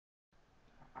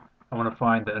I want to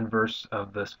find the inverse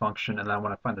of this function, and then I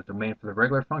want to find the domain for the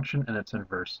regular function and its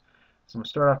inverse. So I'm going to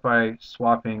start off by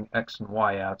swapping x and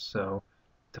y out so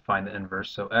to find the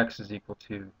inverse. So x is equal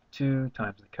to 2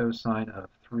 times the cosine of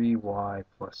 3y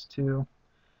plus 2. So I'm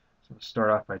going to start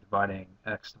off by dividing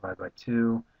x divided by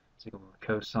 2 is equal to the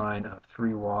cosine of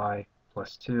 3y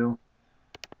plus 2.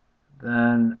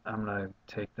 Then I'm going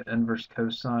to take the inverse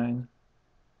cosine,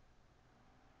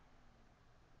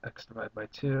 x divided by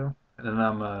 2, and then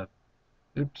I'm going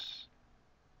to, oops,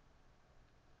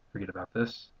 forget about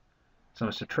this. So I'm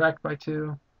going to subtract by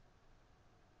 2,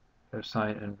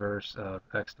 cosine inverse of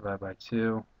x divided by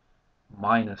 2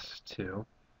 minus 2.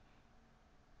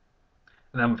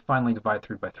 And then I'm going to finally divide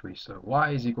through by 3. So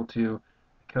y is equal to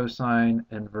cosine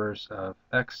inverse of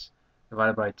x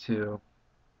divided by 2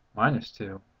 minus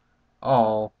 2,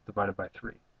 all divided by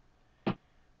 3.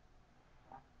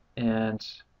 And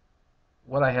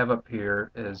what I have up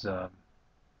here is,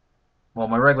 well,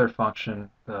 my regular function,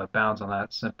 the bounds on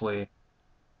that simply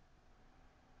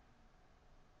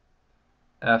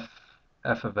f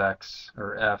of x,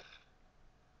 or f,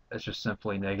 is just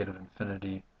simply negative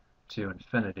infinity to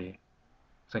infinity.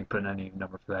 So I can put in any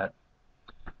number for that.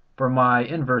 For my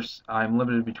inverse, I'm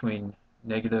limited between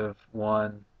negative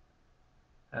 1,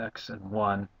 x, and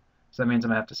 1. So that means I'm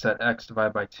going to have to set x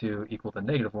divided by 2 equal to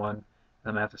negative 1, and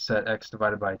I'm going to have to set x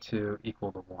divided by 2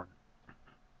 equal to 1.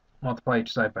 Multiply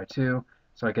each side by 2,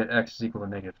 so I get x is equal to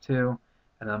negative 2,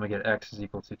 and then I'm going to get x is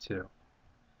equal to 2.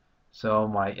 So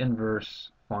my inverse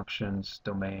function's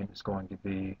domain is going to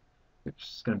be,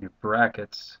 it's going to be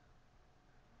brackets,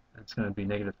 and it's going to be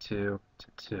negative 2 to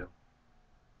 2.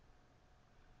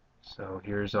 So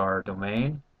here's our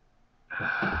domain.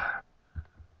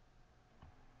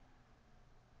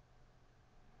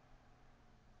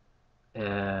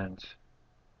 And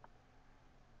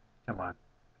come on,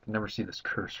 I can never see this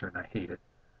cursor and I hate it.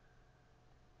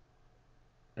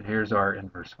 And here's our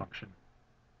inverse function.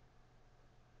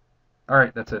 All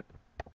right, that's it.